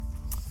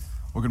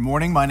Well, good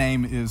morning. My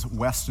name is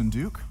Weston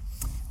Duke.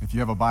 If you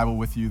have a Bible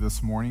with you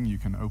this morning, you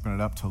can open it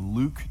up to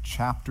Luke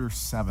chapter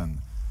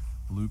 7.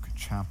 Luke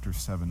chapter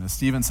 7. As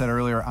Stephen said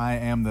earlier, I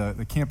am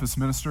the campus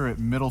minister at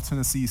Middle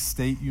Tennessee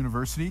State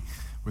University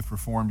with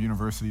Reformed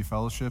University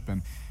Fellowship,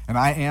 and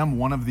I am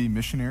one of the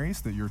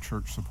missionaries that your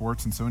church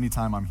supports, and so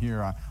anytime I'm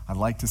here, I'd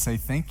like to say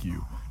thank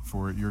you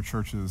for your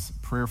church's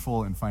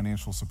prayerful and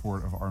financial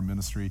support of our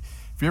ministry.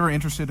 If you're ever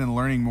interested in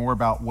learning more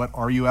about what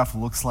RUF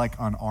looks like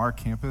on our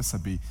campus,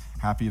 I'd be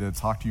happy to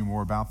talk to you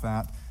more about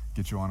that,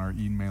 get you on our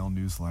email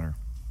newsletter.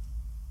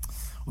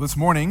 Well, this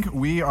morning,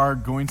 we are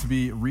going to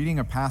be reading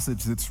a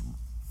passage that's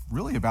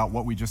really about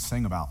what we just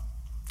sang about,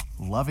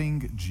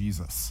 loving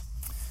Jesus.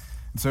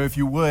 And so if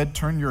you would,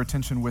 turn your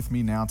attention with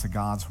me now to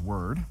God's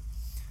Word,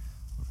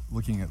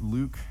 looking at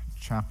Luke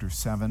chapter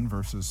 7,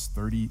 verses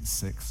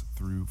 36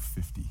 through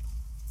 50.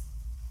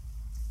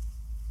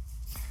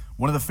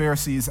 One of the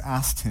Pharisees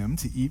asked him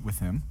to eat with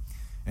him,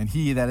 and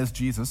he, that is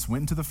Jesus,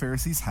 went into the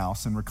Pharisee's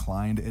house and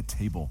reclined at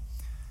table.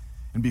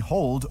 And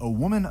behold, a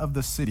woman of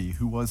the city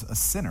who was a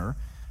sinner,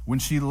 when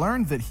she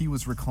learned that he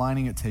was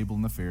reclining at table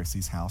in the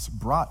Pharisee's house,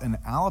 brought an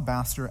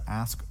alabaster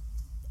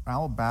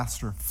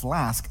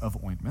flask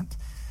of ointment,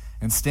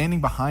 and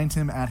standing behind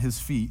him at his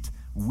feet,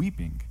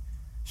 weeping,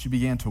 she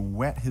began to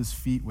wet his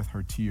feet with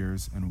her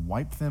tears and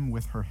wiped them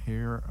with her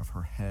hair of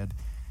her head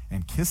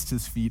and kissed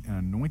his feet and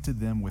anointed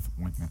them with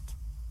ointment.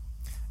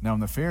 Now when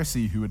the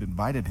Pharisee who had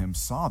invited him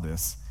saw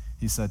this,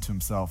 he said to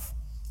himself,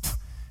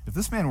 if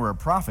this man were a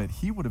prophet,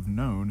 he would have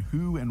known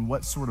who and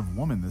what sort of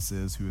woman this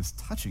is who is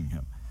touching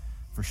him,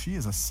 for she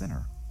is a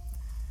sinner.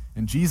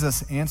 And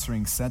Jesus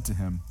answering said to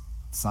him,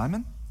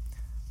 Simon,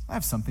 I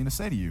have something to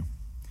say to you.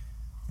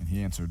 And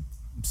he answered,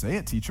 say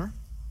it, teacher.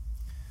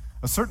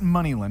 A certain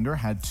moneylender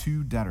had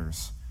two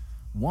debtors.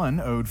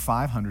 One owed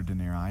 500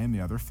 denarii and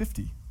the other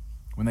 50.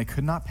 When they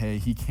could not pay,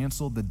 he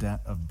canceled the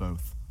debt of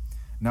both.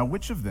 Now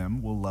which of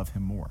them will love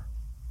him more?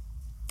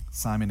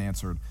 Simon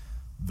answered,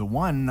 the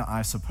one,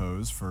 I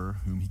suppose, for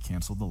whom he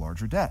canceled the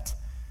larger debt.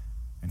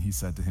 And he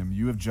said to him,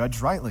 you have judged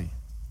rightly.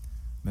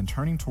 Then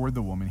turning toward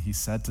the woman, he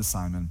said to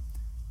Simon,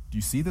 do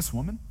you see this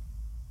woman?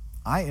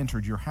 I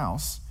entered your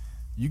house.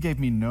 You gave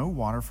me no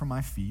water for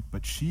my feet,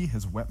 but she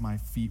has wet my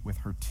feet with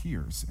her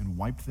tears and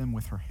wiped them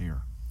with her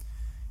hair.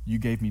 You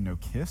gave me no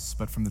kiss,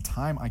 but from the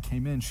time I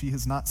came in, she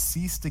has not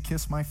ceased to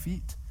kiss my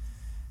feet.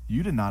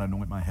 You did not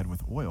anoint my head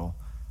with oil,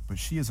 but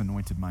she has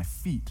anointed my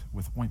feet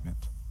with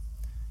ointment.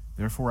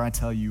 Therefore I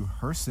tell you,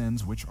 her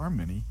sins, which are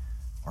many,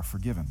 are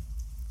forgiven,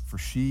 for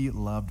she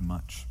loved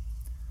much.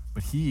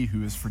 But he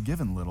who is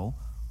forgiven little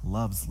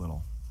loves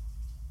little.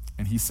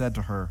 And he said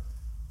to her,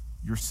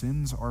 your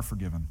sins are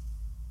forgiven.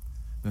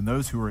 Then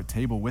those who were at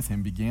table with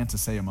him began to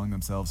say among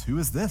themselves, who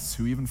is this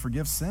who even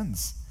forgives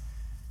sins?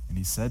 And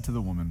he said to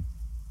the woman,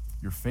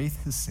 your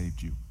faith has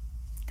saved you.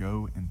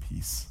 Go in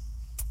peace.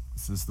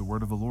 This is the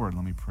word of the Lord.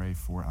 Let me pray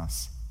for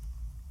us.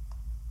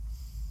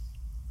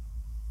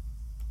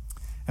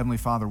 Heavenly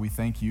Father, we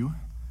thank you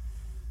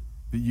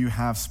that you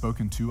have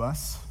spoken to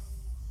us.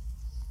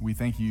 We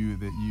thank you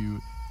that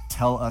you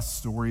tell us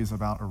stories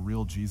about a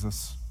real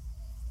Jesus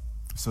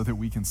so that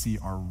we can see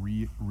our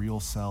real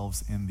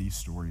selves in these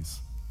stories.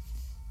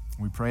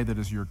 We pray that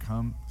as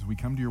we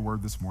come to your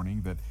word this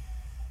morning, that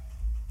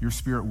your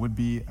Spirit would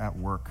be at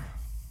work,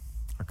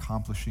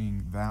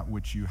 accomplishing that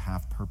which you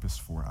have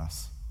purposed for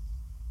us.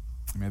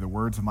 And may the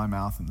words of my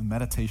mouth and the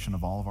meditation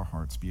of all of our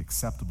hearts be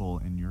acceptable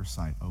in your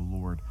sight, O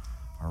Lord,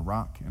 our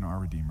rock and our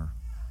Redeemer.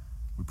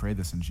 We pray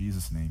this in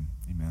Jesus' name,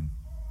 amen.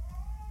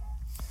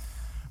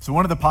 So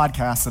one of the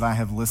podcasts that I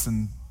have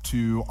listened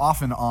to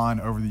off and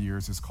on over the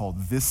years is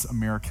called This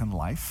American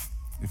Life.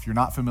 If you're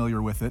not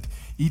familiar with it,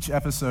 each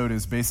episode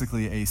is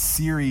basically a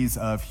series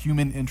of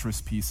human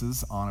interest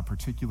pieces on a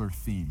particular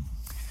theme.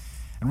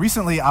 And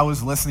recently I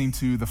was listening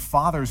to the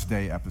Father's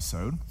Day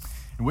episode,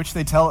 in which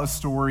they tell a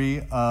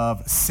story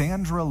of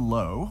Sandra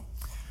Lowe,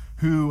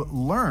 who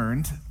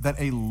learned that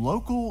a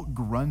local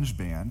grunge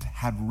band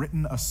had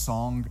written a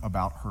song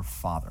about her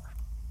father.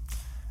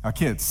 Now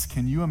kids,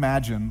 can you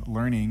imagine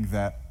learning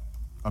that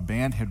a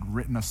band had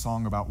written a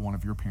song about one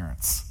of your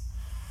parents?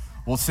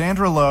 Well,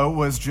 Sandra Lowe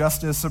was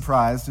just as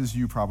surprised as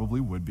you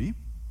probably would be,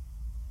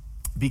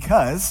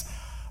 because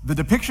the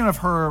depiction of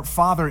her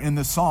father in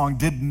the song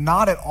did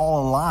not at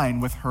all align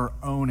with her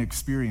own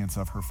experience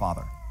of her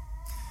father.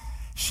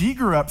 She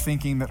grew up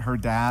thinking that her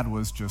dad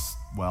was just,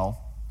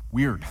 well,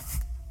 weird.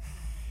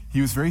 He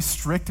was very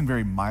strict and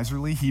very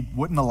miserly. He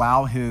wouldn't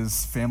allow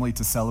his family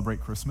to celebrate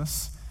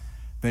Christmas.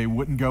 They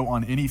wouldn't go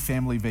on any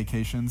family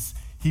vacations.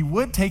 He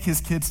would take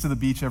his kids to the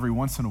beach every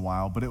once in a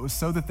while, but it was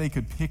so that they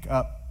could pick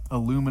up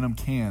aluminum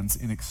cans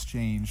in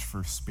exchange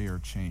for spare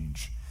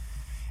change.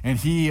 And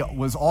he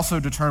was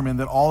also determined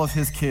that all of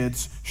his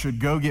kids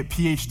should go get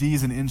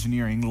PhDs in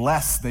engineering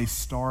lest they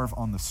starve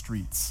on the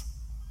streets.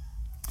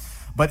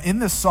 But in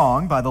this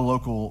song by the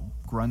local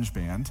grunge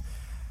band,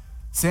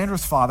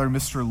 Sandra's father,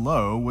 Mr.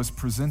 Lowe, was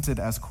presented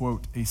as,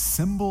 quote, a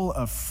symbol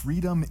of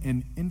freedom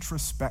and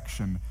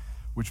introspection,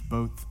 which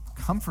both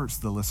comforts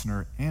the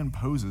listener and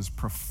poses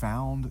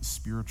profound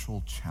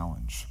spiritual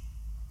challenge.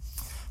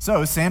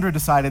 So Sandra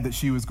decided that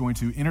she was going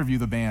to interview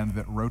the band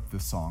that wrote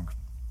this song.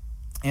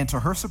 And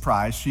to her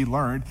surprise, she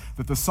learned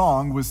that the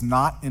song was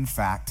not, in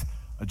fact,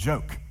 a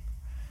joke.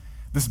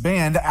 This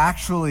band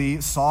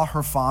actually saw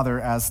her father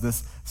as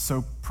this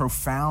so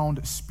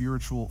profound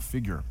spiritual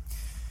figure.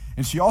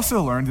 And she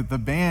also learned that the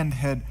band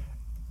had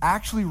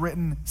actually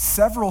written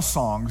several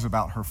songs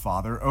about her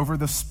father over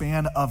the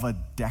span of a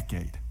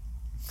decade.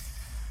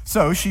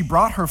 So she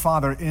brought her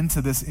father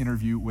into this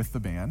interview with the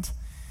band.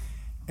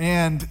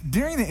 And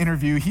during the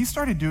interview, he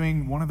started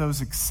doing one of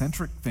those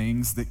eccentric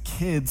things that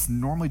kids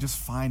normally just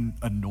find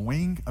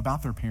annoying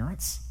about their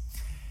parents.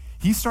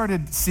 He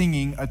started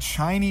singing a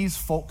Chinese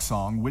folk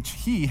song, which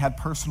he had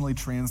personally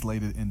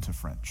translated into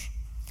French.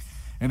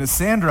 And as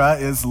Sandra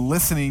is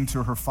listening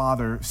to her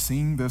father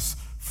sing this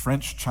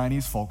French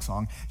Chinese folk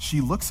song, she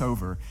looks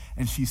over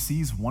and she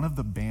sees one of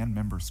the band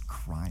members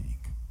crying.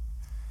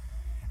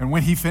 And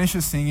when he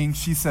finishes singing,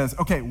 she says,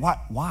 "Okay,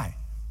 why?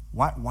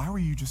 Why were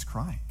you just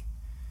crying?"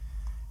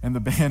 And the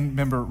band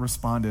member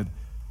responded,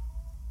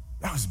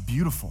 "That was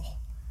beautiful.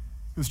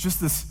 It was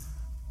just this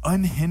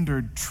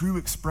unhindered, true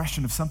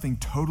expression of something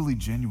totally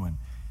genuine.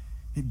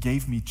 It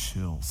gave me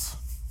chills."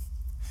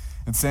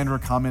 And Sandra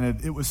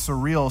commented, "It was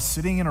surreal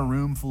sitting in a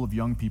room full of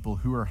young people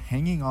who are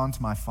hanging on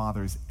to my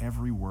father's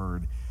every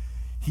word.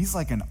 He's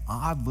like an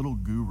odd little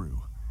guru,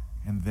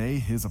 and they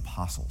his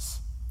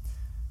apostles.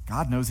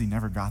 God knows he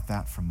never got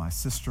that from my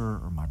sister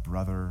or my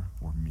brother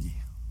or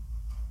me."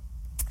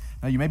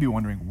 Now, you may be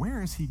wondering,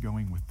 where is he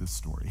going with this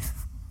story?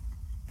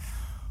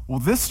 Well,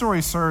 this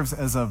story serves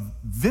as a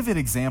vivid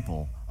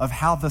example of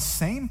how the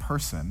same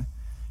person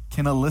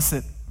can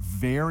elicit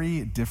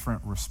very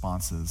different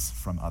responses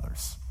from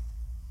others.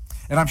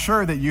 And I'm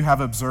sure that you have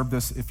observed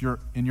this if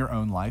you're in your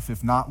own life,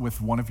 if not with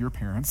one of your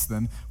parents,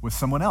 then with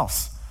someone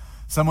else.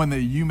 Someone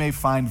that you may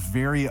find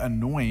very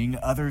annoying,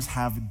 others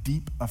have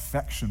deep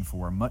affection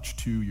for, much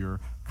to your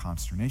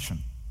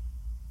consternation.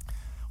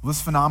 Well,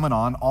 this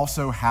phenomenon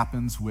also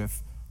happens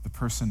with the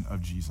person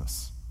of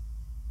Jesus.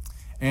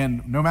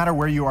 And no matter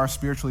where you are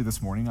spiritually this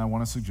morning, I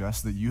want to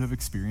suggest that you have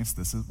experienced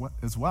this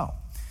as well.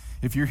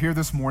 If you're here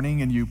this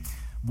morning and you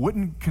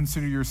wouldn't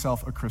consider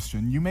yourself a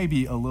Christian, you may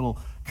be a little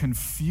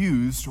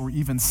confused or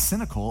even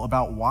cynical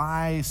about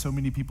why so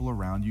many people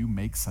around you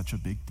make such a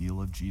big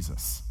deal of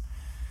Jesus.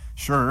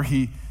 Sure,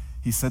 he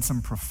said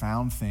some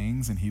profound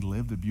things and he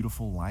lived a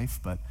beautiful life,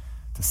 but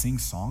to sing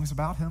songs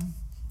about him,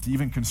 to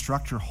even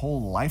construct your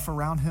whole life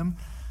around him,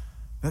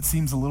 that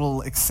seems a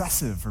little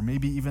excessive or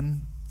maybe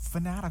even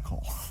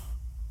fanatical.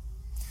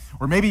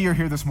 Or maybe you're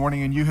here this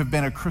morning and you have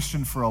been a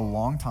Christian for a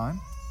long time.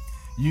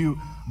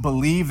 You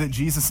believe that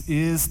Jesus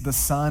is the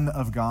Son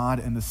of God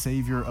and the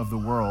Savior of the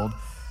world,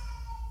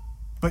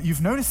 but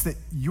you've noticed that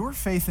your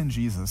faith in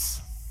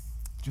Jesus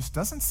just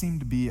doesn't seem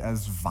to be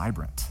as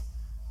vibrant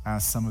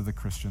as some of the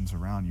Christians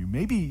around you.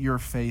 Maybe your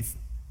faith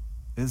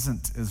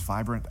isn't as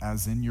vibrant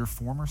as in your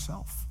former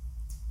self.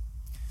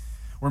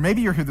 Or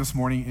maybe you're here this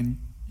morning and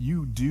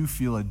you do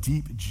feel a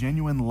deep,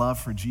 genuine love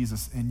for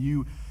Jesus, and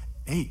you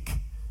ache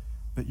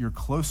that your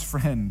close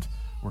friend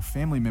or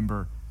family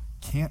member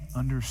can't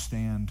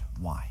understand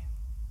why.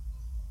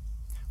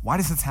 Why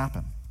does this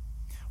happen?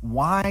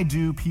 Why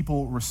do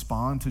people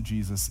respond to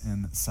Jesus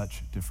in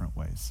such different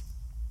ways?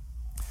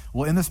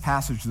 Well, in this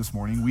passage this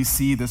morning, we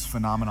see this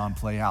phenomenon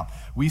play out.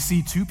 We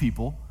see two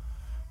people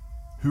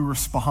who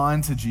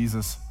respond to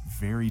Jesus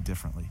very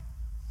differently.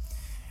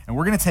 And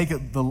we're going to take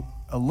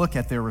a look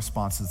at their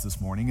responses this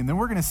morning, and then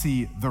we're going to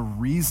see the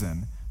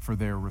reason for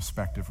their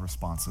respective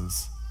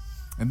responses.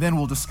 And then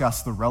we'll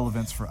discuss the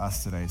relevance for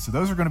us today. So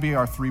those are going to be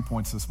our 3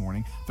 points this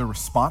morning: the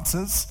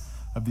responses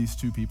of these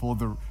two people,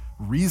 the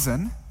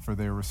reason for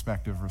their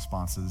respective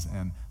responses,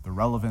 and the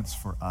relevance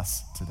for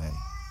us today.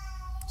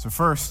 So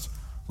first,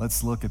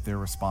 let's look at their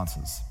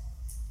responses.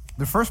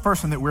 The first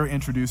person that we're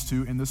introduced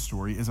to in this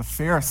story is a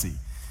Pharisee.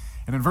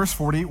 And in verse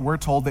 40, we're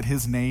told that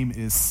his name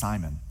is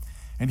Simon.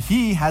 And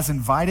he has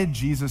invited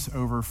Jesus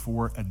over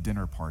for a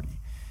dinner party.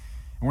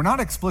 And we're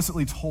not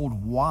explicitly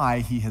told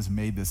why he has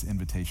made this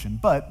invitation,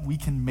 but we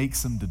can make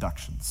some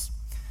deductions.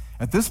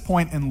 At this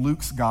point in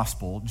Luke's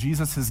gospel,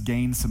 Jesus has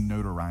gained some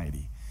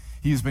notoriety.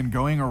 He has been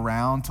going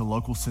around to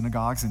local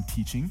synagogues and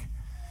teaching.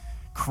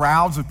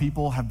 Crowds of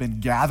people have been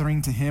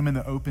gathering to him in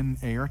the open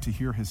air to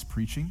hear his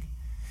preaching.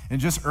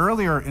 And just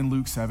earlier in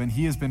Luke 7,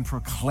 he has been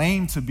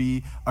proclaimed to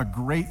be a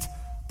great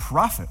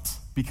prophet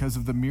because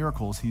of the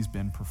miracles he's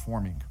been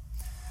performing.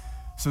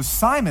 So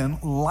Simon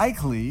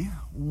likely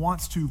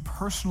wants to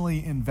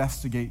personally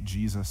investigate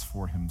Jesus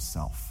for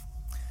himself.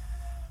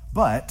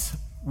 But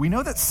we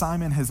know that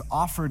Simon has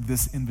offered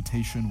this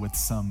invitation with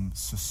some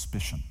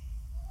suspicion.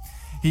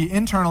 He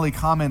internally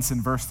comments in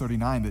verse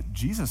 39 that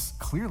Jesus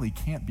clearly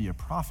can't be a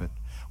prophet,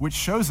 which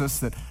shows us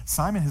that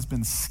Simon has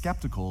been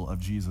skeptical of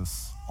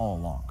Jesus all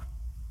along.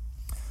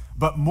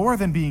 But more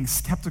than being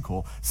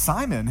skeptical,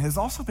 Simon has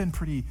also been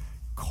pretty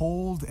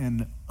cold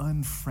and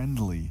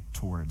unfriendly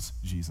towards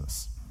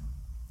Jesus.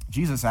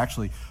 Jesus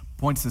actually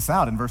points this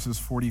out in verses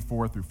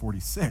 44 through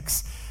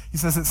 46. He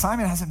says that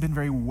Simon hasn't been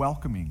very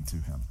welcoming to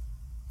him.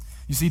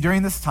 You see,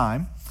 during this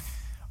time,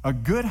 A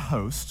good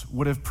host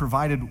would have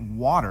provided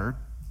water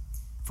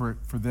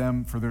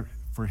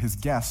for his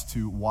guests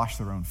to wash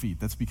their own feet.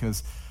 That's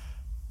because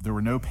there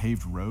were no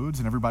paved roads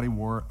and everybody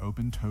wore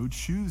open-toed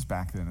shoes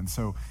back then. And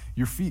so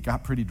your feet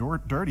got pretty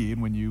dirty,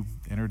 and when you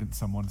entered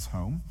someone's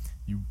home,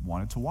 you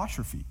wanted to wash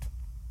your feet.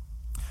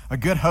 A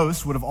good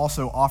host would have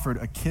also offered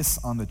a kiss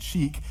on the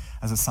cheek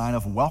as a sign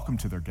of welcome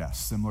to their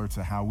guests, similar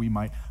to how we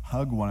might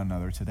hug one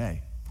another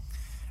today.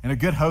 And a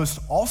good host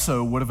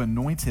also would have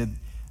anointed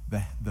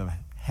the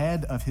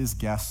head of his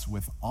guests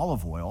with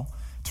olive oil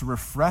to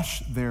refresh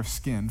their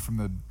skin from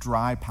the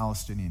dry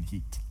Palestinian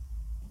heat.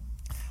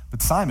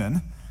 But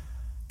Simon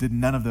did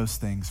none of those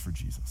things for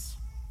Jesus.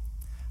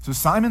 So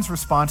Simon's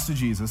response to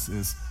Jesus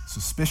is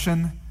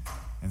suspicion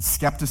and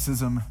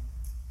skepticism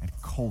and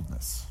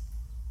coldness.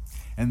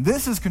 And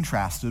this is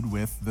contrasted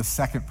with the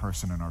second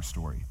person in our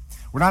story.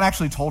 We're not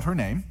actually told her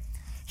name.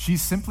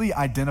 She's simply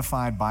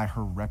identified by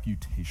her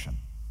reputation.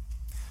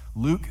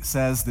 Luke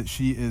says that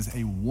she is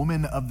a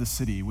woman of the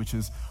city, which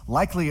is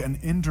likely an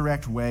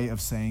indirect way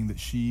of saying that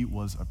she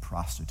was a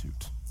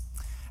prostitute.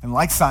 And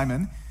like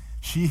Simon,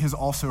 she has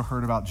also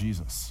heard about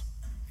Jesus.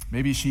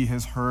 Maybe she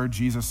has heard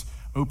Jesus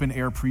open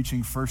air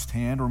preaching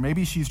firsthand, or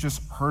maybe she's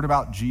just heard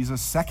about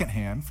Jesus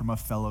secondhand from a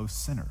fellow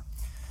sinner.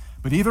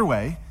 But either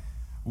way,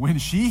 when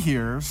she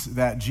hears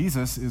that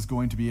Jesus is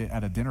going to be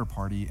at a dinner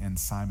party in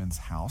Simon's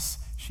house,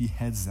 she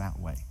heads that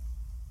way.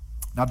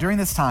 Now, during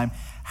this time,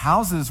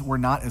 houses were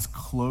not as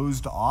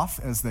closed off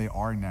as they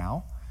are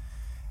now,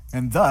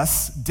 and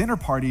thus, dinner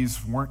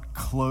parties weren't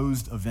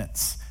closed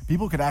events.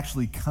 People could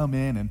actually come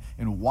in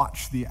and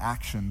watch the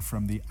action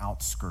from the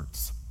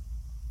outskirts.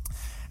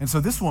 And so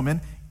this woman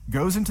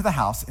goes into the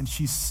house, and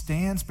she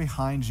stands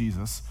behind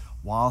Jesus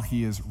while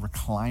he is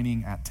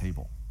reclining at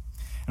table.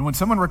 And when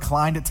someone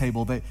reclined at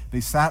table, they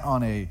sat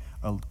on a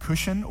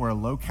cushion or a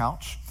low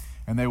couch,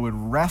 and they would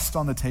rest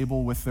on the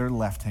table with their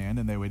left hand,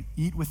 and they would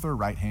eat with their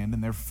right hand,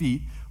 and their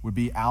feet would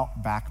be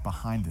out back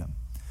behind them.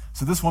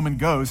 So this woman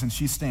goes, and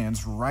she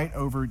stands right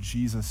over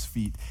Jesus'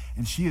 feet,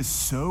 and she is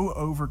so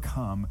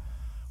overcome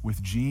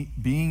with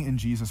being in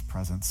Jesus'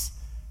 presence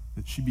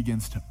that she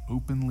begins to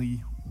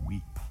openly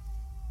weep.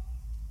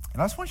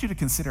 And I just want you to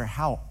consider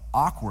how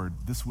awkward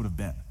this would have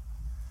been.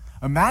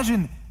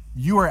 Imagine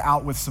you are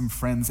out with some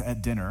friends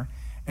at dinner,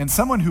 and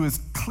someone who is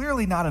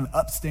clearly not an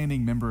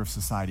upstanding member of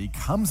society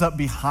comes up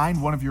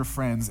behind one of your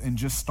friends and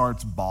just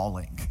starts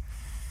bawling.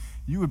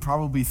 You would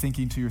probably be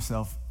thinking to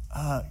yourself,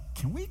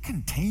 can we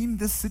contain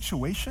this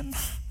situation?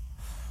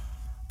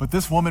 But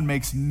this woman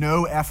makes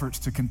no efforts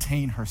to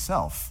contain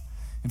herself.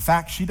 In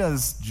fact, she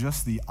does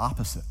just the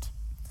opposite.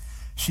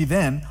 She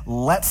then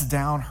lets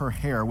down her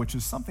hair, which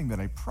is something that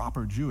a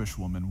proper Jewish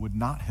woman would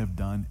not have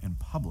done in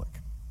public.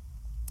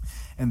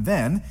 And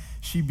then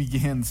she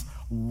begins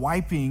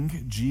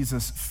wiping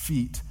Jesus'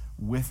 feet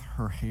with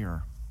her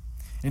hair.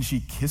 And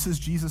she kisses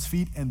Jesus'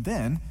 feet, and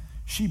then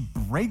she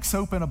breaks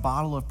open a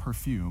bottle of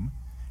perfume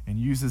and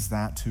uses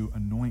that to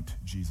anoint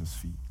Jesus'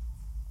 feet.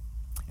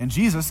 And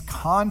Jesus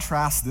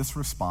contrasts this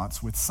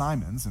response with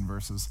Simon's in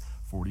verses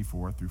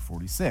 44 through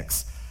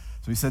 46.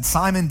 So he said,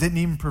 Simon didn't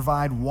even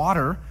provide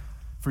water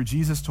for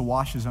Jesus to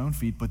wash his own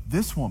feet, but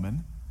this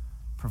woman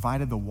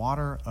provided the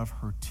water of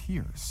her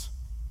tears.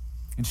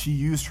 And she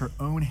used her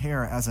own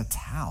hair as a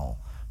towel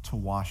to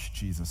wash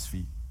Jesus'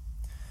 feet.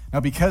 Now,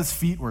 because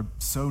feet were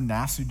so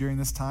nasty during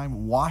this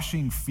time,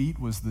 washing feet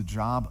was the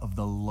job of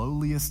the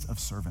lowliest of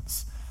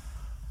servants.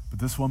 But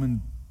this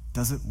woman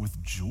does it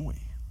with joy,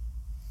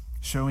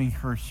 showing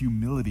her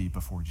humility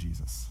before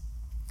Jesus.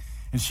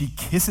 And she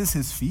kisses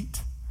his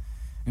feet,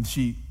 and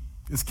she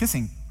is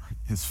kissing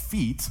his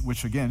feet,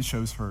 which again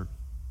shows her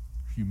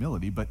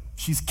humility, but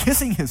she's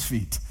kissing his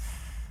feet,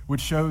 which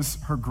shows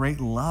her great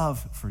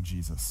love for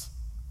Jesus.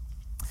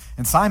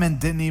 And Simon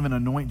didn't even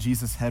anoint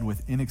Jesus' head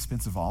with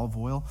inexpensive olive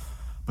oil,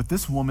 but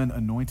this woman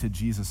anointed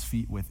Jesus'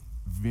 feet with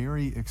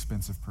very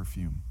expensive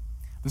perfume.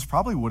 This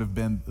probably would have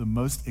been the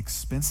most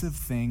expensive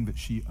thing that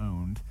she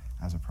owned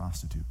as a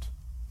prostitute.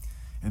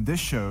 And this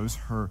shows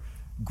her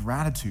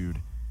gratitude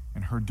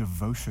and her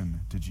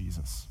devotion to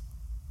Jesus.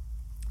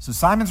 So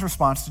Simon's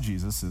response to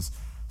Jesus is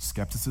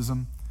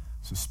skepticism,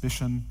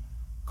 suspicion,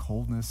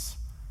 coldness,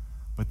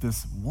 but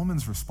this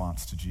woman's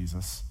response to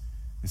Jesus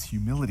is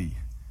humility,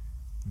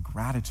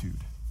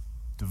 gratitude,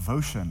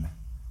 devotion,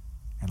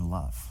 and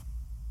love.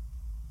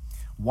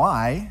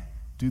 Why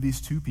do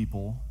these two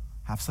people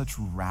have such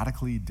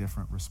radically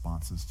different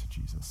responses to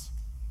Jesus?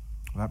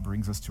 Well, that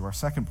brings us to our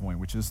second point,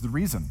 which is the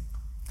reason.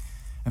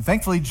 And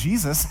thankfully,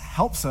 Jesus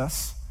helps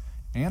us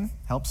and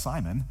helps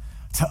Simon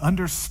to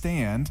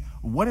understand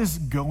what is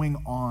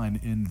going on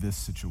in this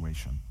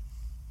situation.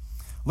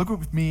 Look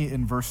with me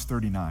in verse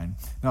 39.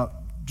 Now,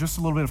 just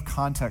a little bit of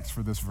context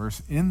for this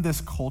verse. In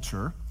this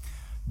culture,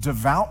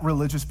 devout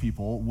religious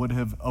people would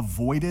have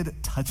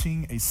avoided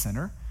touching a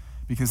sinner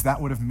because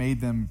that would have made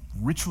them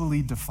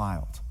ritually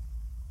defiled.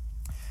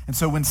 And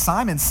so when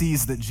Simon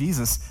sees that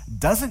Jesus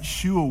doesn't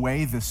shoo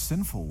away this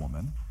sinful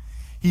woman,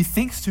 he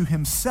thinks to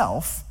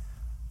himself,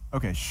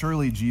 okay,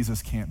 surely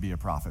Jesus can't be a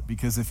prophet,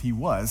 because if he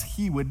was,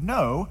 he would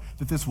know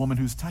that this woman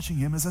who's touching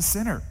him is a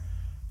sinner,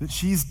 that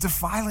she's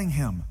defiling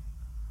him.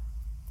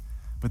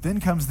 But then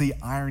comes the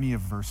irony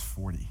of verse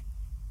 40.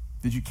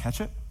 Did you catch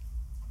it?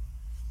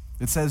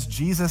 It says,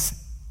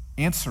 Jesus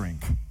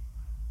answering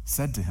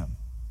said to him.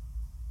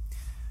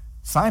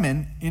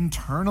 Simon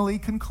internally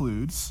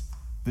concludes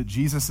that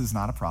Jesus is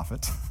not a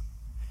prophet.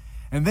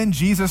 And then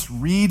Jesus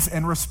reads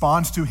and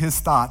responds to his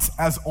thoughts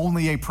as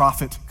only a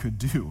prophet could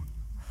do.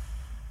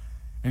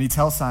 And he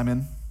tells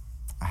Simon,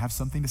 I have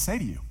something to say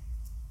to you.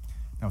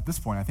 Now, at this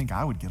point, I think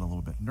I would get a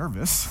little bit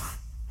nervous,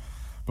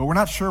 but we're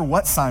not sure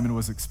what Simon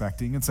was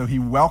expecting, and so he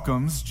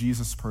welcomes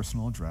Jesus'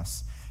 personal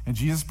address, and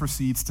Jesus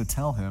proceeds to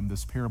tell him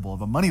this parable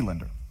of a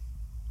moneylender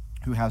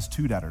who has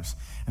two debtors.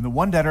 And the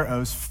one debtor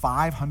owes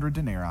 500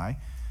 denarii,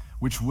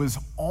 which was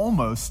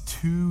almost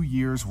 2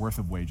 years' worth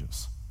of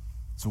wages.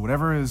 So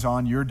whatever is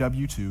on your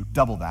W-2,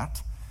 double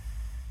that.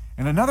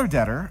 And another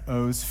debtor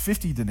owes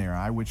 50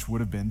 denarii, which would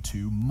have been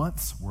 2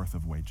 months' worth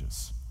of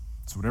wages.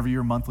 So whatever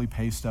your monthly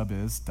pay stub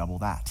is, double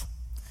that.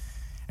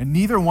 And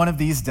neither one of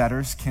these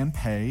debtors can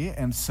pay,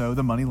 and so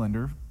the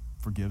moneylender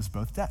forgives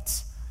both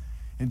debts.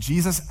 And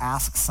Jesus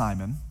asks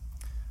Simon,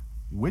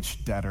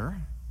 which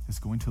debtor is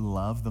going to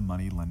love the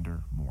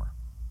moneylender more?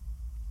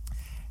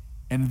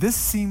 And this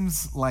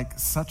seems like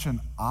such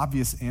an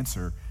obvious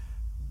answer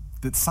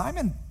that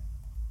Simon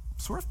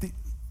sort of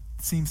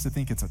seems to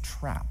think it's a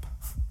trap.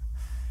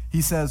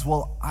 He says,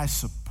 well, I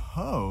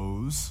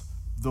suppose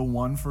the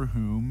one for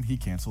whom he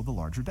canceled the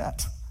larger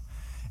debt.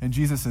 And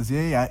Jesus says,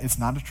 yeah, it's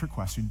not a trick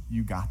question.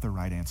 You got the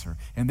right answer.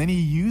 And then he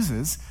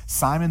uses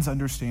Simon's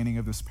understanding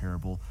of this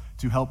parable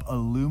to help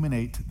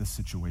illuminate the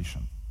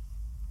situation.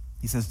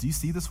 He says, do you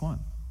see this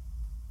one?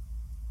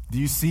 Do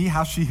you see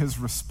how she has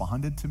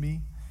responded to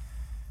me?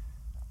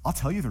 I'll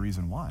tell you the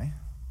reason why.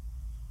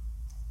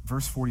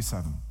 Verse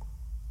 47.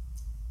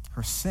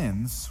 Her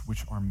sins,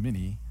 which are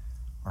many,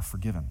 are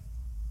forgiven,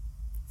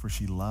 for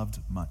she loved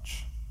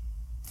much.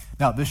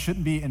 Now, this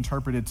shouldn't be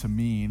interpreted to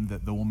mean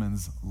that the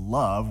woman's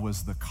love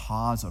was the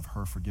cause of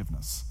her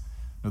forgiveness.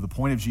 No, the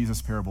point of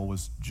Jesus' parable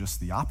was just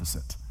the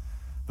opposite.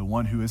 The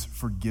one who is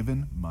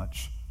forgiven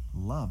much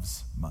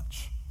loves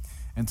much.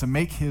 And to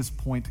make his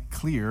point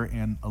clear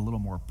and a little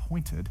more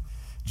pointed,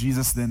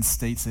 Jesus then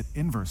states it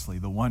inversely.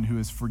 The one who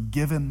is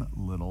forgiven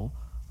little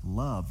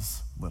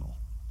loves little.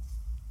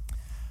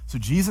 So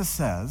Jesus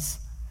says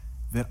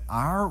that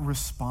our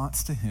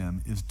response to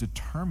him is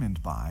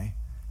determined by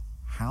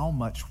how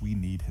much we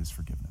need his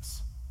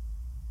forgiveness.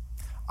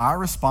 Our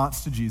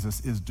response to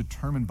Jesus is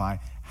determined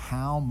by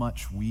how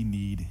much we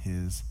need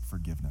his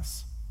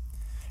forgiveness.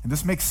 And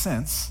this makes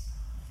sense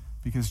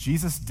because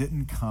Jesus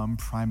didn't come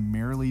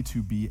primarily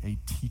to be a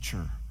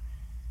teacher.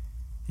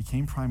 He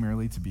came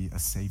primarily to be a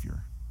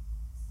savior.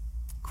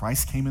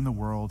 Christ came in the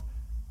world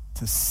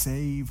to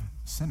save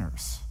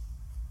sinners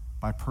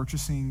by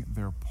purchasing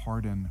their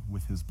pardon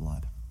with his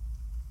blood.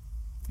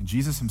 And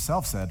Jesus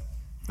himself said,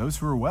 those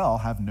who are well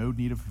have no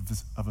need of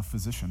a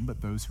physician,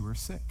 but those who are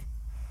sick.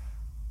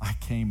 I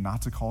came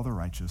not to call the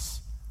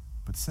righteous,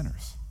 but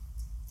sinners.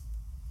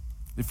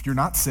 If you're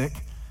not sick,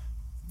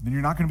 then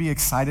you're not going to be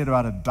excited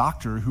about a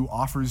doctor who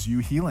offers you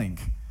healing.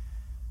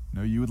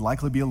 No, you would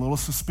likely be a little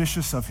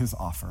suspicious of his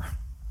offer.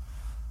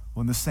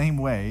 Well, in the same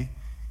way,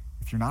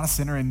 if you're not a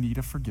sinner in need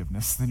of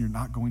forgiveness, then you're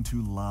not going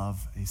to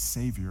love a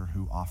Savior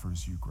who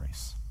offers you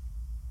grace.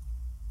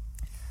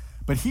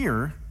 But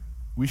here,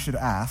 we should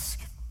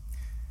ask,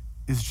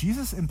 is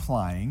Jesus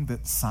implying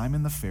that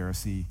Simon the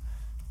Pharisee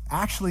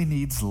actually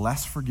needs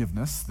less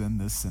forgiveness than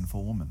this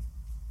sinful woman?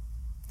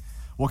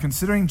 Well,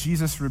 considering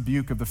Jesus'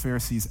 rebuke of the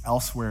Pharisees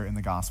elsewhere in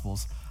the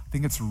Gospels, I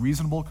think it's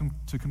reasonable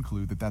to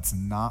conclude that that's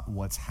not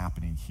what's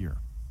happening here.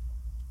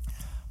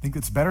 I think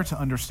it's better to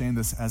understand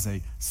this as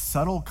a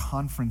subtle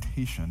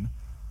confrontation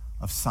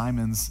of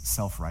Simon's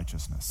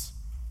self-righteousness.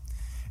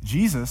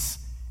 Jesus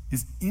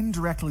is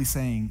indirectly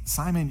saying,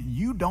 Simon,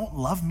 you don't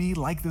love me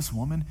like this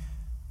woman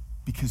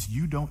because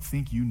you don't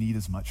think you need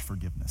as much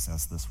forgiveness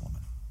as this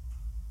woman.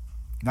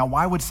 Now,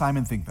 why would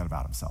Simon think that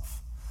about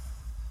himself?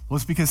 Well,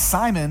 it's because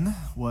Simon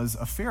was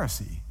a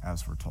Pharisee,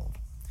 as we're told.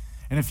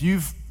 And if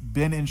you've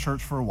been in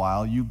church for a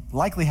while, you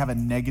likely have a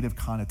negative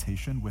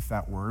connotation with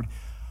that word.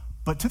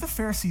 But to the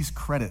Pharisees'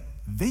 credit,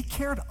 they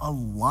cared a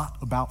lot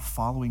about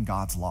following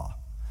God's law.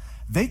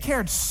 They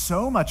cared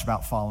so much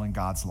about following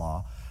God's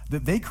law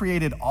that they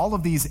created all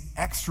of these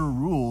extra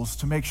rules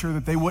to make sure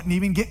that they wouldn't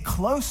even get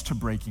close to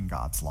breaking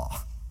God's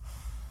law.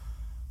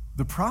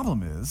 The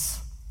problem is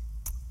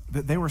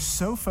that they were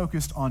so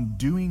focused on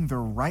doing the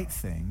right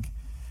thing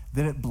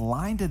that it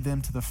blinded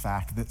them to the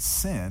fact that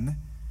sin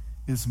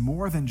is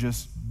more than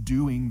just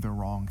doing the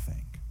wrong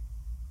thing.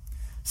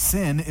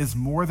 Sin is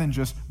more than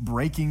just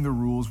breaking the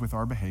rules with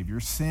our behavior.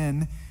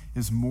 Sin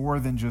is more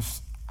than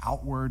just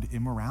outward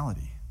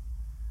immorality.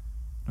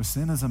 No,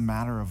 sin is a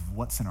matter of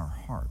what's in our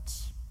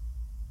hearts.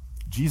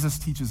 Jesus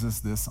teaches us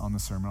this on the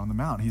Sermon on the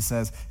Mount. He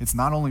says it's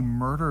not only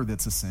murder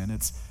that's a sin,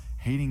 it's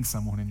hating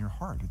someone in your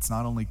heart. It's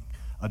not only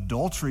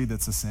adultery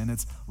that's a sin,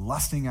 it's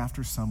lusting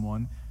after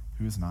someone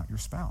who is not your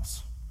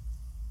spouse.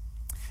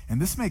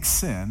 And this makes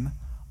sin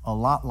a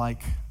lot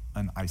like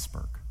an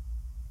iceberg.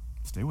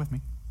 Stay with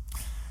me.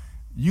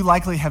 You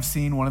likely have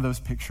seen one of those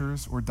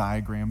pictures or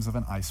diagrams of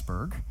an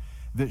iceberg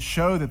that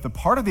show that the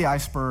part of the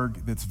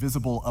iceberg that's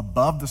visible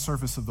above the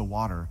surface of the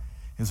water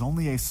is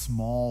only a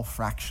small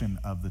fraction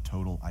of the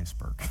total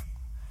iceberg.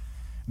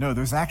 No,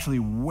 there's actually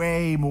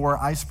way more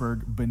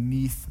iceberg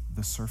beneath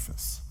the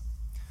surface.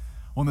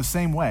 Well, in the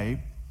same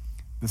way,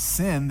 the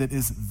sin that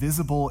is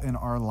visible in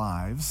our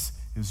lives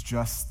is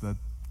just the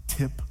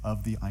tip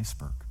of the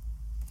iceberg.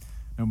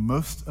 Now,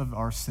 most of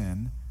our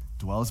sin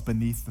dwells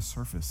beneath the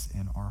surface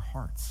in our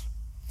hearts.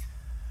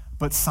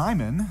 But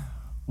Simon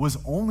was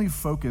only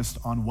focused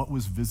on what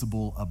was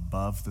visible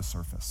above the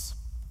surface.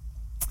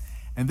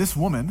 And this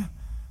woman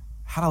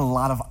had a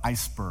lot of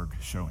iceberg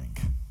showing,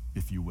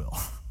 if you will.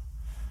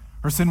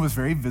 Her sin was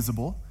very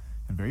visible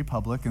and very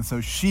public, and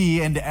so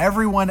she and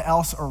everyone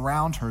else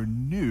around her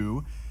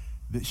knew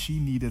that she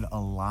needed a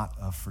lot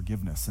of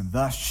forgiveness, and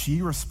thus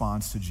she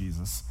responds to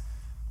Jesus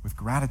with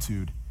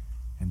gratitude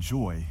and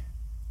joy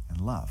and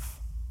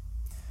love.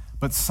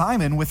 But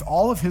Simon, with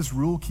all of his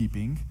rule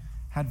keeping,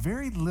 had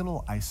very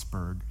little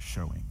iceberg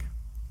showing.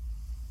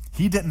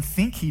 He didn't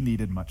think he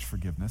needed much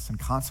forgiveness, and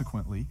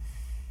consequently,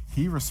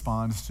 he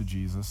responds to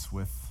Jesus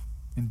with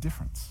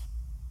indifference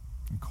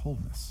and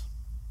coldness.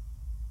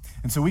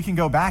 And so we can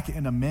go back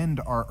and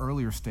amend our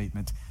earlier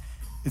statement.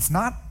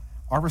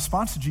 Our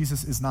response to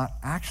Jesus is not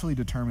actually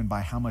determined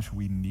by how much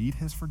we need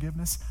his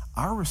forgiveness.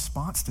 Our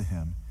response to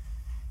him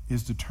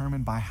is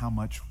determined by how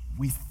much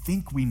we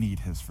think we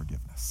need his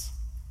forgiveness.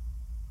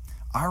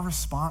 Our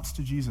response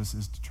to Jesus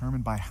is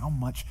determined by how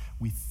much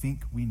we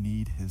think we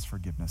need his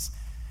forgiveness.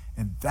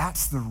 And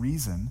that's the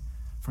reason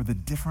for the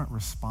different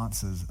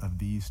responses of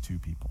these two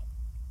people.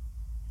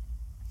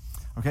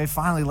 Okay,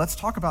 finally, let's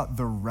talk about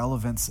the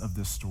relevance of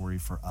this story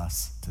for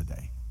us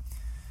today.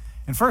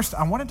 And first,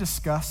 I want to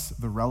discuss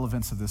the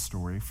relevance of this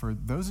story for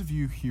those of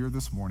you here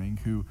this morning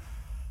who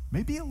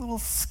may be a little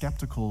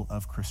skeptical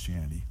of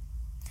Christianity.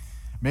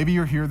 Maybe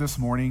you're here this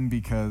morning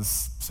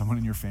because someone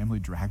in your family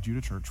dragged you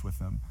to church with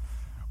them.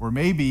 Or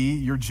maybe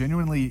you're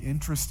genuinely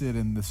interested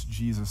in this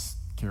Jesus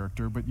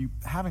character, but you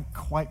haven't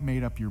quite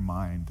made up your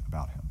mind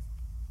about him.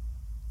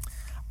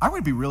 I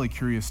would be really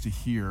curious to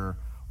hear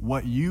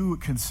what you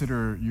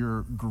consider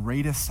your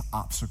greatest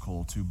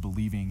obstacle to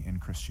believing in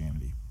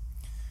Christianity.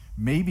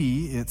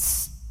 Maybe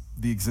it's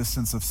the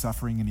existence of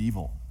suffering and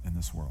evil in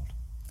this world.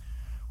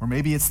 Or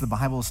maybe it's the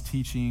Bible's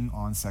teaching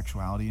on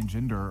sexuality and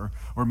gender.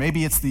 Or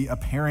maybe it's the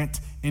apparent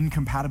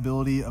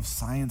incompatibility of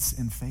science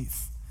and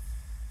faith.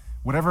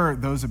 Whatever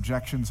those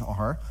objections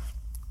are,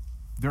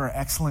 there are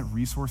excellent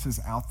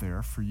resources out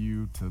there for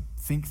you to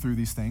think through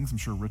these things. I'm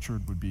sure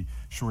Richard would be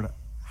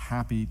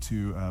happy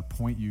to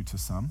point you to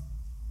some.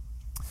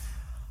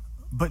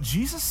 But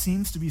Jesus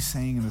seems to be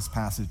saying in this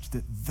passage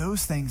that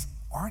those things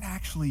aren't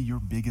actually your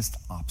biggest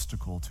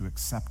obstacle to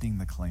accepting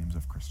the claims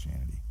of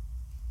Christianity.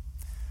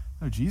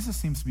 No, Jesus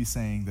seems to be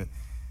saying that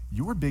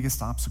your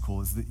biggest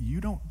obstacle is that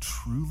you don't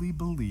truly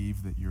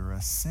believe that you're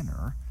a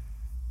sinner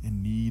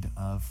in need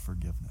of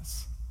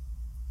forgiveness.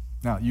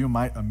 Now, you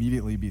might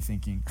immediately be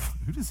thinking,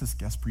 who does this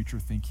guest preacher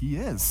think he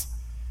is?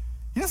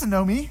 He doesn't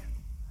know me.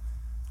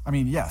 I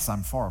mean, yes,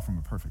 I'm far from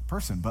a perfect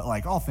person, but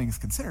like all things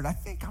considered, I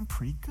think I'm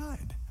pretty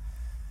good.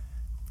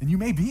 And you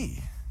may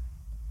be.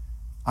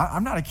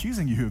 I'm not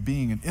accusing you of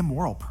being an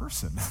immoral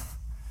person.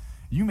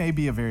 You may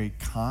be a very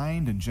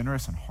kind and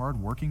generous and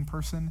hardworking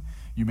person.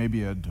 You may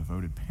be a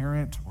devoted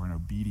parent or an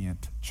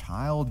obedient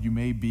child. You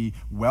may be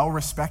well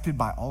respected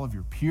by all of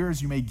your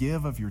peers. You may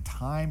give of your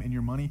time and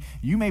your money.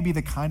 You may be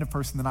the kind of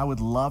person that I would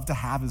love to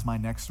have as my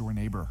next door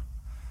neighbor.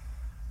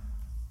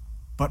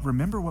 But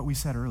remember what we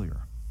said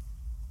earlier,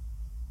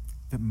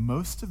 that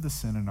most of the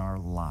sin in our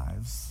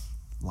lives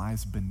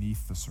lies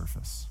beneath the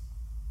surface.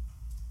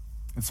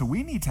 And so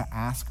we need to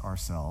ask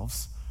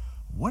ourselves,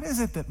 what is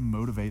it that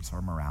motivates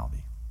our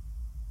morality?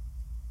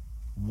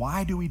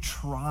 Why do we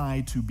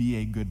try to be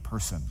a good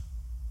person,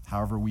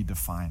 however we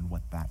define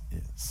what that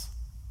is?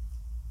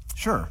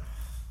 Sure,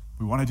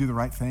 we want to do the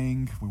right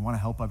thing, we want to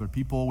help other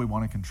people, we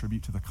want to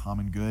contribute to the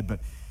common good, but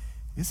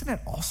isn't it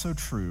also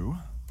true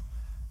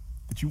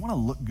that you want to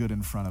look good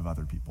in front of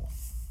other people?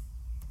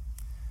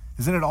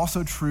 Isn't it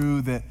also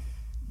true that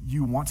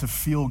you want to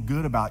feel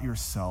good about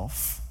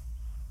yourself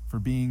for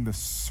being the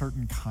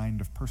certain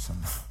kind of person?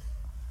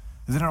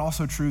 Isn't it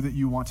also true that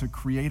you want to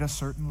create a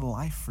certain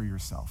life for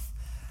yourself?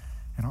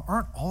 And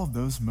aren't all of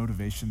those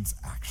motivations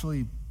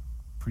actually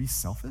pretty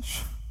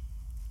selfish?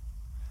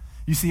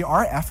 You see,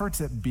 our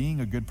efforts at being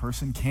a good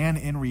person can,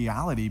 in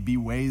reality, be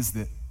ways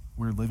that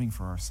we're living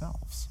for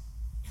ourselves.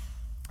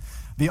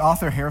 The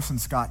author Harrison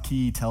Scott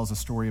Key tells a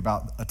story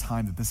about a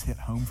time that this hit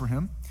home for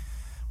him.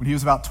 When he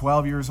was about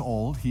 12 years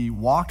old, he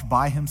walked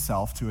by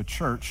himself to a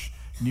church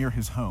near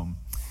his home.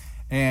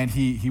 And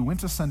he went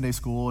to Sunday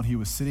school, and he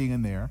was sitting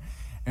in there.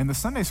 And the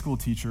Sunday school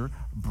teacher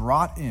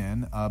brought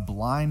in a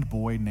blind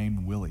boy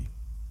named Willie.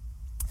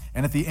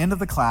 And at the end of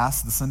the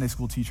class, the Sunday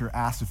school teacher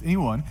asked if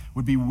anyone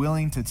would be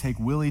willing to take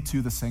Willie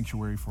to the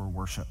sanctuary for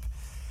worship.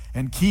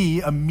 And Key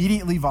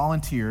immediately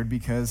volunteered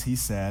because he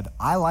said,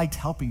 I liked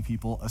helping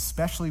people,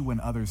 especially when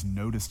others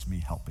noticed me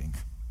helping.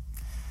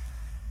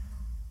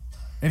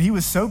 And he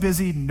was so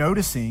busy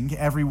noticing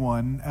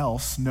everyone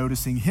else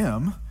noticing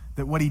him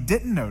that what he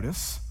didn't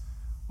notice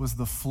was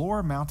the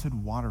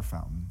floor-mounted water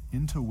fountain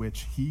into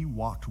which he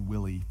walked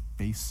Willie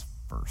face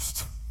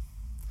first.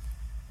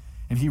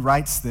 And he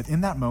writes that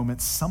in that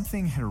moment,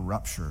 something had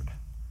ruptured,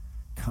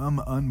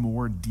 come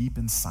unmoored deep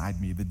inside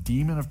me, the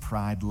demon of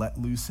pride let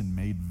loose and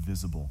made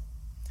visible.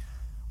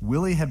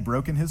 Willie had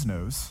broken his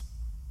nose,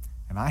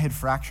 and I had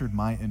fractured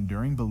my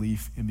enduring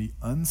belief in the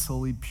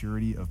unsullied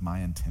purity of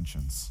my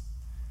intentions.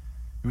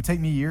 It would take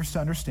me years to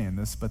understand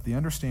this, but the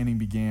understanding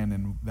began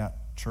in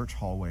that church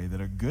hallway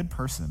that a good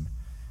person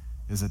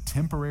is a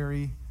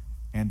temporary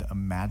and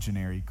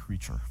imaginary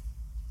creature.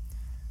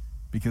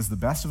 Because the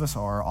best of us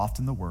are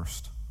often the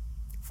worst,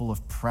 full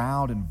of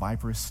proud and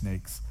viperous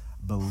snakes,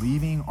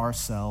 believing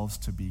ourselves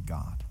to be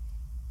God.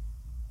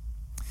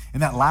 In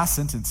that last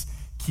sentence,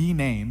 Key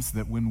names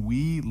that when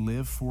we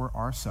live for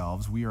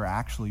ourselves, we are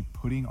actually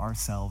putting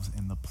ourselves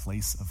in the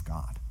place of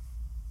God.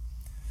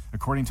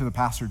 According to the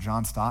pastor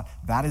John Stott,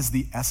 that is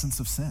the essence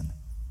of sin.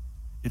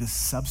 It is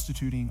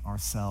substituting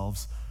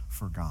ourselves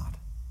for God.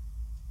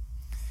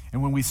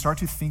 And when we start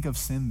to think of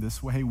sin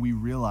this way, we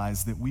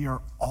realize that we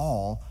are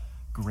all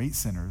great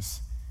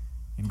sinners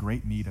in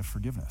great need of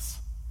forgiveness.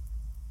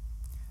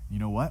 You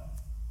know what?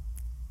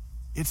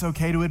 It's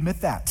okay to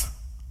admit that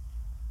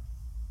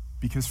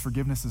because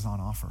forgiveness is on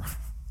offer.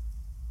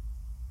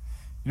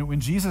 You know,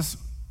 when Jesus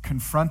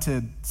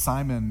confronted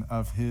Simon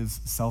of his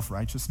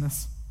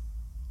self-righteousness,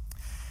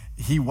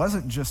 he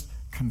wasn't just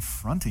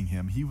confronting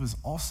him, he was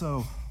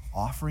also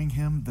offering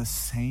him the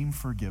same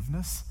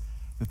forgiveness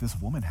that this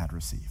woman had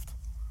received.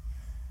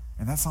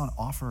 And that's on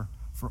offer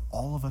for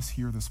all of us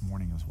here this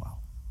morning as well.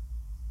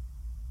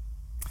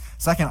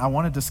 Second, I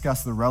want to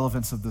discuss the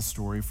relevance of this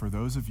story for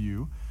those of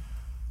you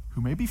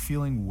who may be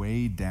feeling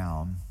weighed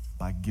down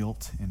by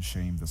guilt and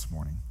shame this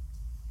morning.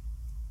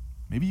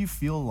 Maybe you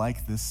feel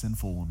like this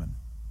sinful woman,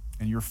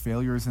 and your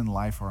failures in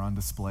life are on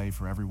display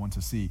for everyone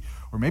to see.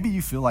 Or maybe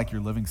you feel like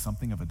you're living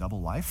something of a double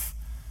life.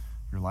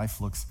 Your life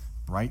looks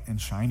bright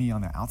and shiny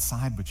on the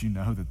outside, but you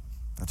know that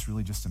that's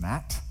really just an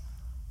act.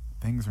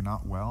 Things are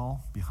not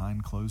well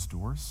behind closed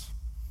doors.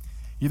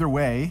 Either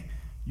way,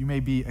 you may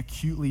be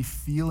acutely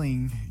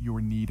feeling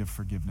your need of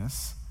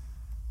forgiveness,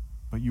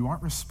 but you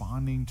aren't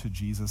responding to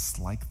Jesus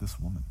like this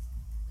woman.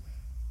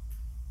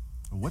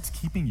 What's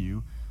keeping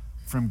you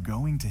from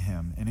going to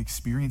him and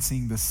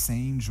experiencing the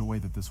same joy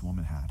that this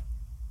woman had?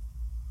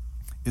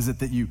 Is it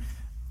that you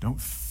don't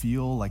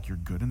feel like you're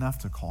good enough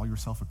to call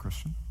yourself a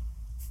Christian?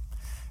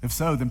 If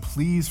so, then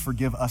please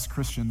forgive us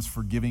Christians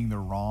for giving the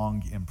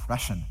wrong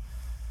impression.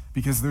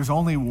 Because there's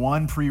only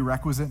one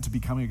prerequisite to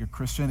becoming a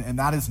Christian, and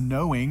that is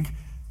knowing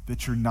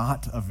that you're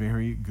not a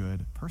very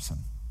good person.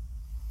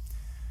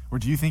 Or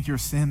do you think your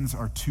sins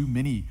are too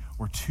many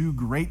or too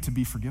great to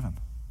be forgiven?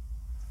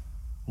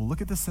 Well,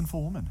 look at this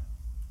sinful woman.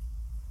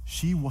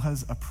 She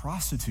was a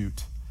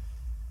prostitute.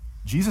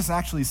 Jesus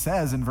actually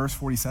says in verse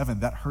 47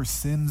 that her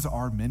sins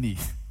are many.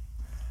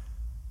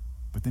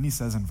 But then he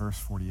says in verse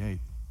 48,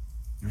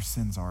 your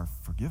sins are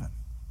forgiven.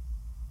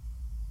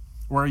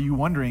 Or are you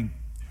wondering,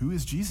 who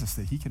is Jesus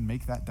that he can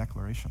make that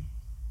declaration?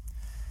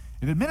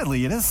 And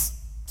admittedly, it is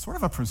sort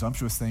of a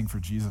presumptuous thing for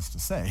Jesus to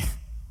say.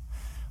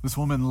 This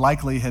woman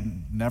likely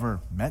had never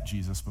met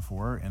Jesus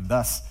before, and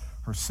thus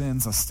her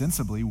sins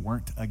ostensibly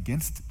weren't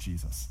against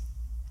Jesus.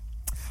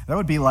 That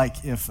would be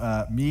like if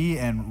me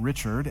and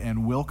Richard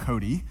and Will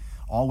Cody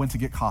all went to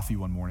get coffee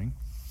one morning.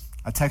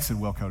 I texted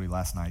Will Cody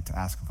last night to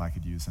ask if I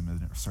could use him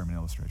as a sermon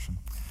illustration.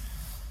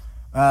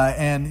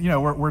 And, you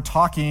know, we're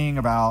talking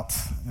about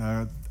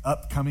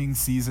upcoming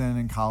season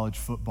in college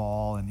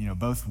football, and, you know,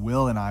 both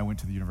Will and I went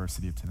to the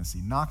University of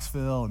Tennessee,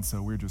 Knoxville, and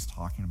so we're just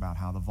talking about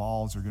how the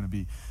Vols are going to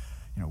be,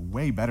 you know,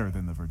 way better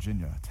than the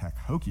Virginia Tech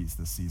Hokies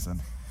this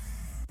season.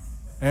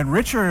 And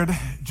Richard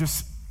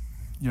just,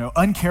 you know,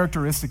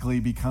 uncharacteristically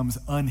becomes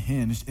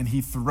unhinged, and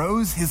he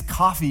throws his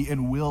coffee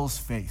in Will's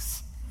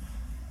face.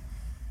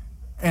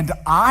 And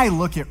I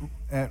look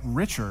at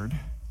Richard,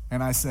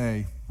 and I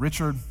say,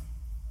 Richard,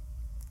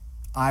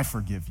 I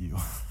forgive you.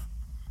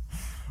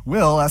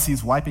 Will, as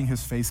he's wiping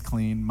his face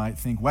clean, might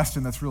think,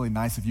 Weston, that's really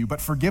nice of you, but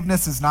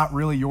forgiveness is not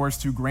really yours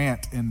to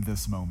grant in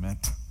this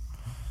moment.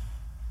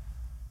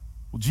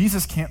 Well,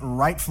 Jesus can't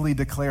rightfully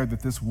declare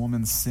that this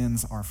woman's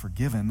sins are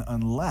forgiven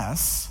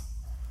unless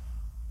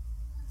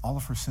all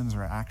of her sins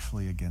are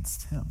actually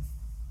against him.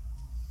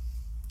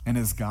 And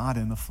as God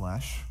in the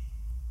flesh,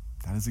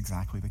 that is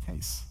exactly the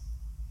case.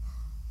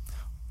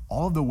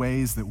 All of the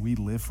ways that we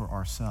live for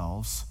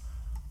ourselves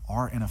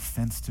are an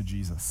offense to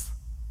Jesus.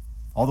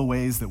 All the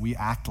ways that we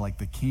act like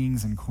the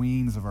kings and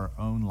queens of our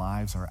own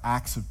lives are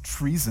acts of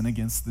treason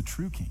against the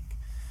true king.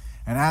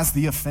 And as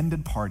the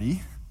offended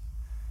party,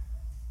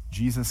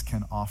 Jesus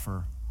can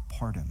offer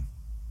pardon.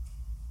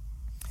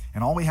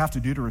 And all we have to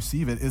do to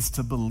receive it is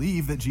to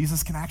believe that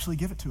Jesus can actually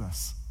give it to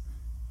us.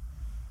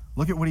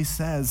 Look at what he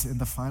says in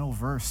the final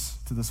verse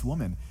to this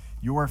woman.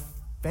 Your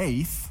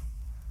faith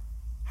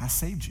has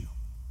saved you.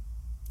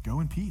 Go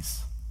in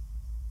peace.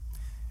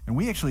 And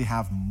we actually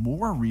have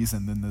more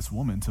reason than this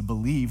woman to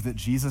believe that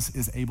Jesus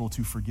is able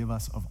to forgive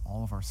us of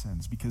all of our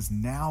sins, because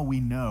now we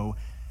know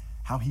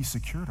how he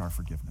secured our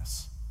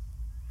forgiveness.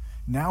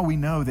 Now we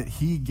know that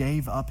he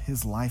gave up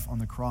his life on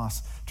the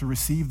cross to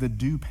receive the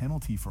due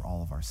penalty for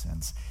all of our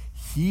sins.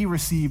 He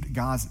received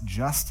God's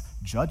just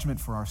judgment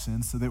for our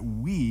sins so that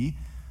we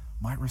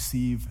might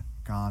receive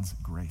God's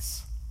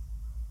grace.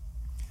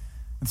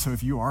 And so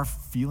if you are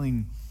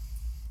feeling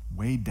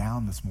weighed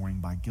down this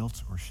morning by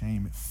guilt or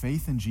shame,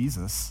 faith in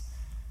Jesus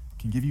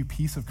can give you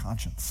peace of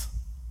conscience,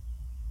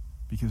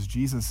 because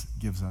Jesus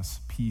gives us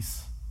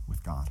peace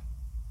with God.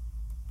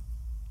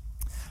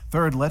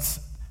 Third, let's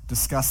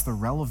discuss the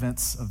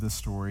relevance of this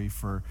story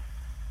for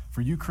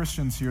you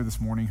Christians here this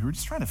morning who are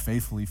just trying to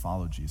faithfully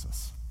follow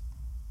Jesus.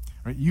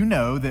 Right? You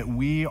know that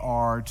we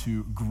are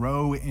to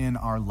grow in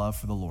our love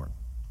for the Lord.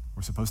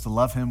 We're supposed to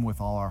love him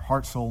with all our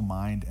heart, soul,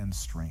 mind, and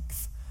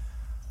strength.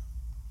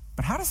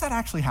 But how does that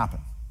actually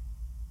happen?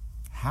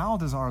 How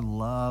does our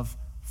love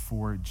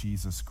for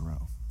Jesus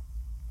grow?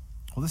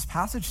 Well, this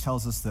passage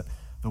tells us that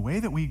the way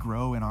that we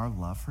grow in our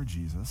love for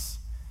Jesus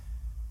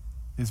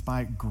is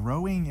by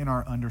growing in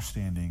our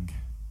understanding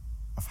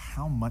of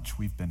how much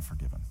we've been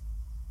forgiven.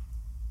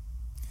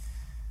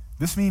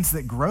 This means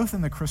that growth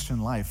in the Christian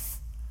life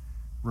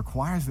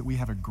requires that we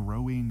have a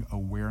growing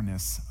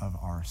awareness of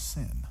our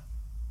sin.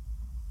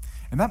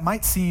 And that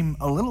might seem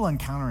a little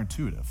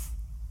counterintuitive.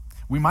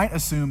 We might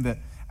assume that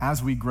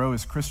as we grow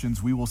as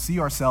Christians, we will see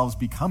ourselves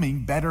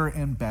becoming better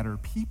and better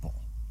people.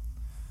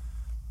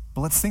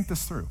 But let's think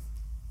this through.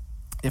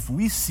 If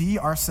we see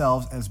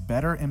ourselves as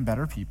better and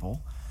better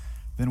people,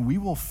 then we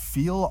will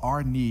feel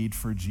our need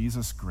for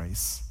Jesus'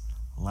 grace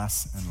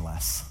less and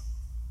less.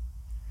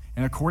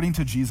 And according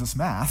to Jesus'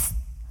 math,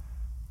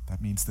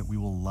 that means that we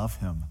will love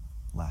him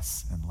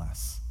less and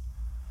less.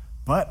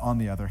 But on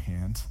the other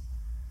hand,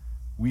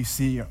 we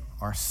see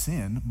our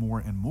sin more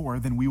and more,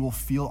 then we will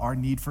feel our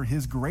need for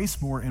his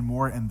grace more and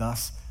more, and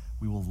thus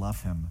we will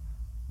love him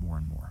more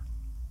and more.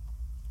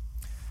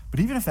 But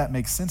even if that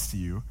makes sense to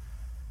you,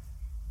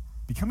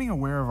 becoming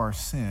aware of our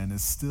sin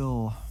is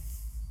still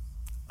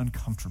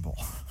uncomfortable.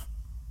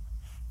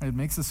 It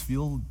makes us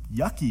feel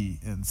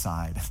yucky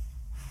inside.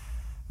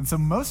 And so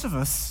most of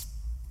us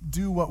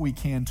do what we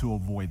can to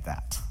avoid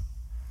that.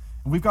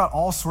 And we've got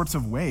all sorts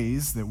of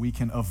ways that we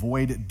can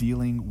avoid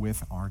dealing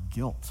with our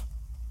guilt.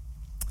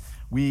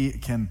 We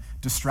can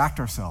distract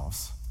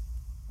ourselves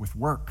with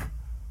work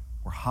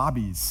or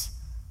hobbies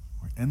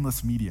or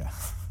endless media.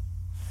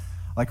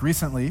 Like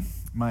recently,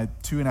 my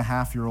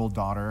 2.5-year-old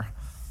daughter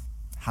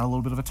had a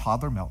little bit of a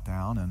toddler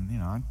meltdown, and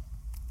I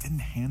didn't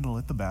handle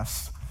it the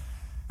best.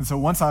 And so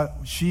once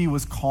she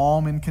was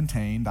calm and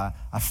contained, I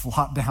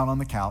flopped down on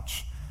the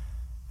couch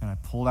and I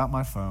pulled out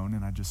my phone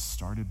and I just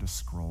started to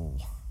scroll.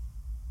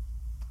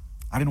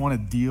 I didn't want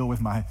to deal with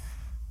my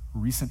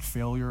recent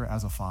failure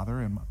as a father,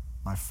 and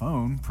my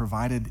phone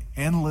provided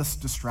endless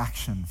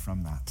distraction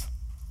from that.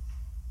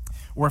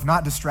 Or if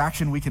not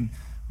distraction, we can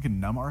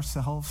numb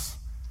ourselves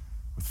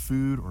with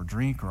food or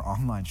drink or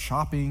online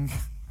shopping.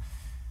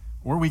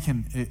 Or we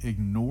can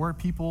ignore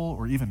people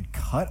or even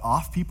cut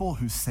off people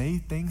who say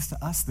things to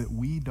us that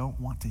we don't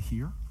want to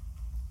hear.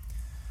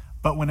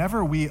 But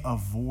whenever we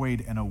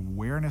avoid an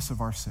awareness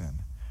of our sin,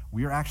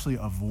 we are actually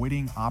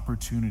avoiding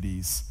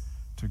opportunities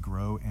to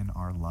grow in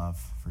our love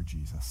for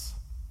Jesus.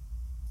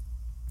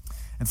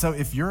 And so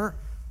if you're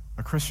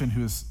a Christian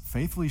who has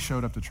faithfully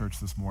showed up to church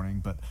this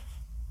morning, but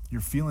you're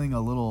feeling a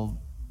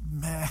little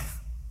meh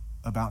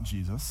about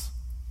Jesus,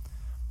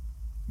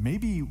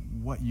 maybe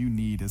what you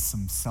need is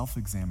some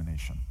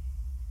self-examination.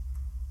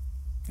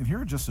 And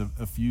here are just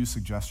a few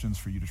suggestions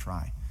for you to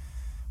try.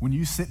 When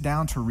you sit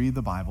down to read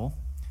the Bible,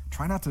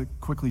 try not to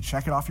quickly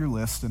check it off your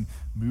list and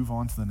move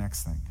on to the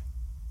next thing.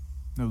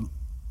 No,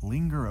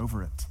 linger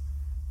over it.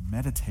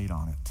 Meditate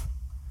on it.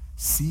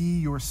 See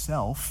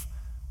yourself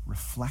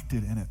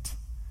reflected in it.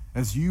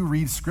 As you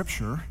read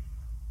Scripture,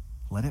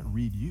 let it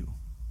read you.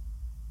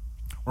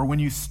 Or when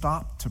you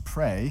stop to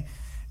pray,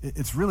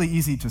 it's really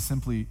easy to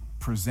simply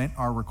present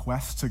our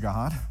requests to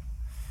God.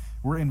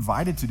 We're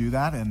invited to do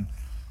that, and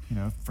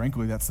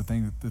frankly, that's the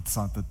thing that's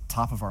on the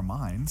top of our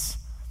minds.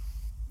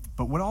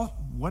 But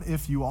what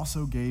if you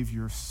also gave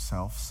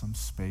yourself some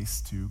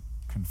space to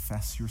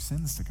confess your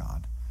sins to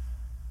God?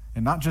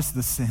 And not just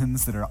the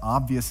sins that are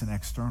obvious and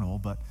external,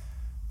 but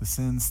the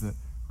sins that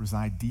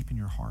reside deep in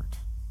your heart.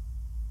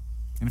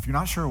 And if you're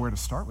not sure where to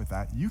start with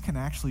that, you can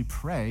actually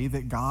pray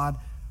that God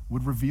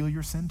would reveal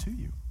your sin to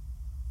you.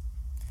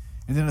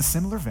 And in a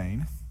similar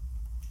vein,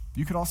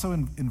 you could also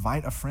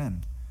invite a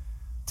friend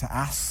to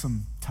ask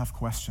some tough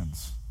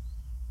questions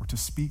or to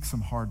speak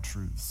some hard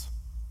truths.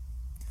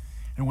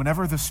 And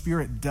whenever the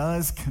Spirit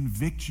does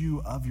convict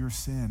you of your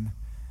sin,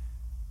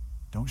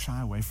 don't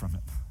shy away from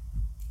it.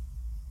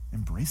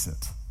 Embrace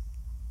it.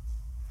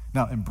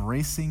 Now,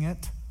 embracing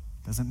it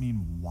doesn't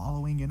mean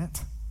wallowing in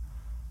it.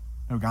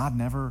 No, God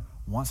never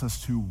wants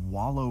us to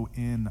wallow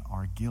in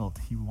our guilt.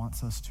 He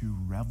wants us to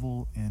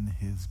revel in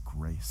his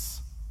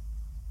grace.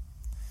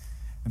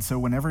 And so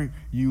whenever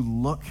you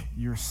look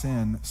your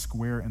sin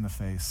square in the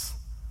face,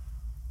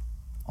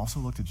 also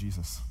look to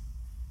Jesus.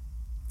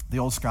 The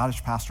old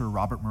Scottish pastor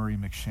Robert Murray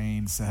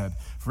McShane said,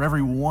 "For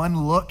every one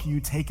look you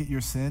take at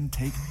your sin,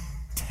 take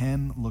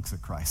 10 looks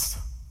at Christ."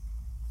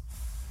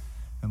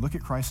 And look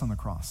at Christ on the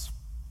cross.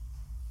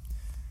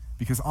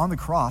 Because on the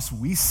cross,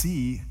 we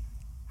see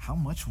how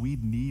much we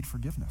need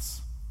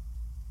forgiveness.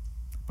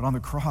 But on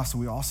the cross,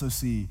 we also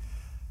see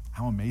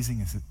how amazing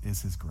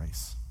is his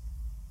grace.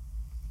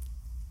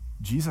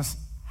 Jesus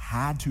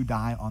had to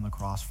die on the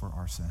cross for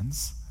our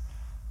sins,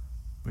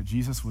 but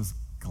Jesus was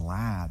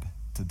glad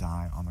to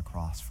die on the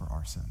cross for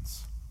our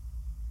sins.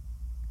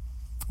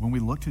 When we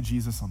look to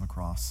Jesus on the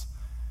cross,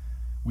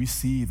 we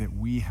see that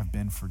we have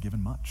been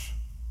forgiven much.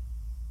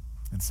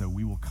 And so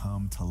we will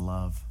come to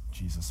love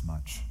Jesus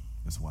much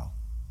as well.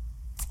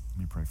 Let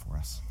me pray for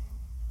us.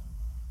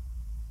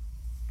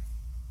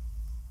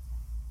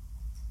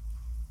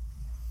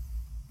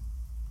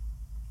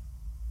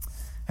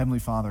 Heavenly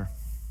Father,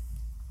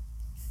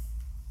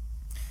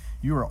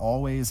 you are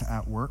always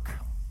at work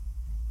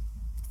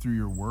through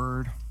your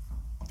word,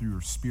 through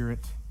your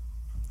spirit,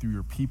 through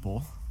your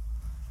people,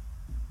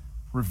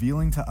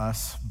 revealing to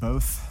us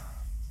both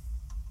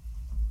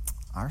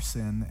our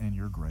sin and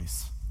your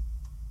grace.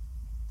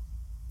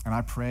 And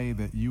I pray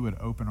that you would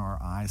open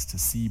our eyes to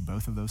see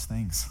both of those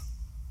things.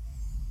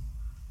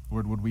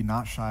 Lord, would we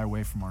not shy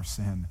away from our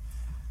sin,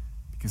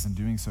 because in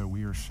doing so,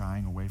 we are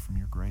shying away from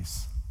your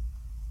grace.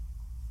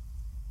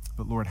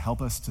 But Lord,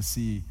 help us to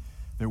see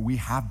that we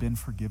have been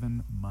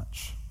forgiven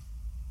much,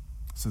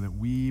 so that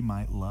we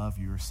might love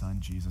your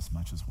Son, Jesus,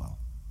 much as well.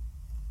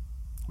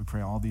 We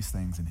pray all these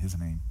things in his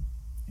name.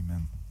 Amen.